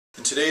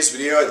In today's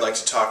video I'd like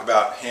to talk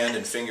about hand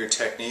and finger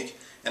technique,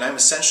 and I'm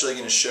essentially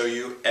going to show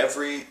you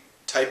every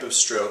type of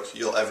stroke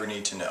you'll ever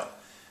need to know.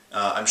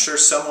 I'm sure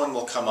someone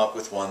will come up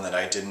with one that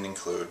I didn't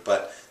include,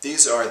 but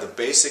these are the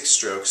basic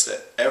strokes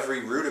that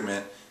every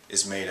rudiment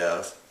is made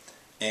of,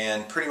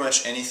 and pretty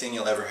much anything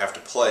you'll ever have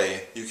to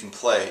play, you can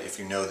play if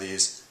you know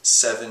these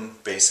 7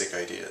 basic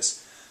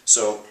ideas.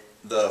 So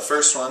the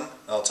first one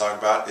I'll talk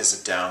about is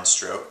a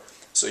downstroke.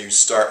 So you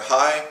start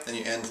high and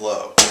you end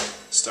low.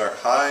 Start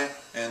high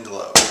and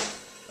low.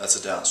 That's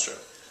a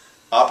downstroke.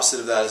 Opposite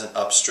of that is an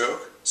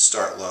upstroke.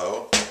 Start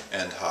low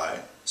and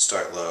high.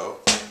 Start low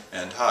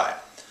and high.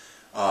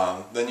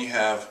 Then you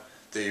have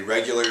the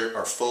regular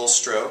or full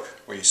stroke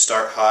where you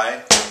start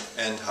high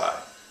and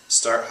high.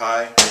 Start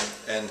high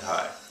and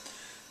high.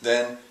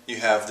 Then you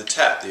have the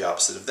tap, the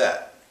opposite of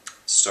that.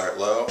 Start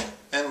low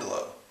and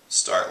low.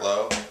 Start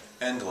low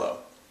and low.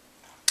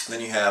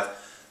 Then you have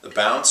the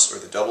bounce or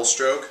the double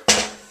stroke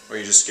where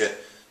you just get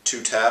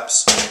 2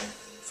 taps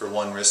for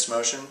 1 wrist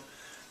motion.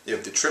 You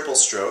have the triple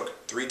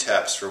stroke, 3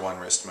 taps for 1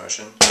 wrist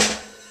motion.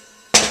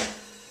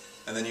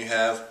 And then you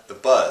have the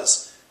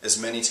buzz, as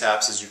many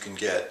taps as you can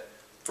get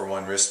for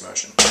 1 wrist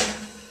motion.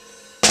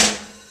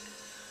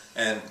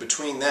 And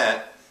between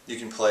that, you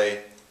can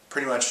play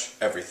pretty much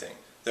everything.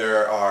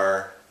 There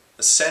are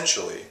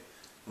essentially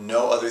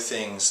no other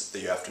things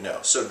that you have to know.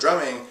 So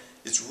drumming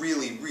is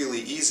really, really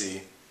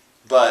easy,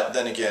 but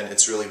then again,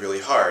 it's really,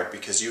 really hard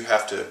because you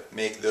have to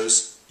make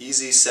those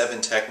easy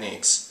 7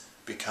 techniques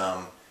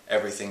become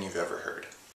everything you've ever heard.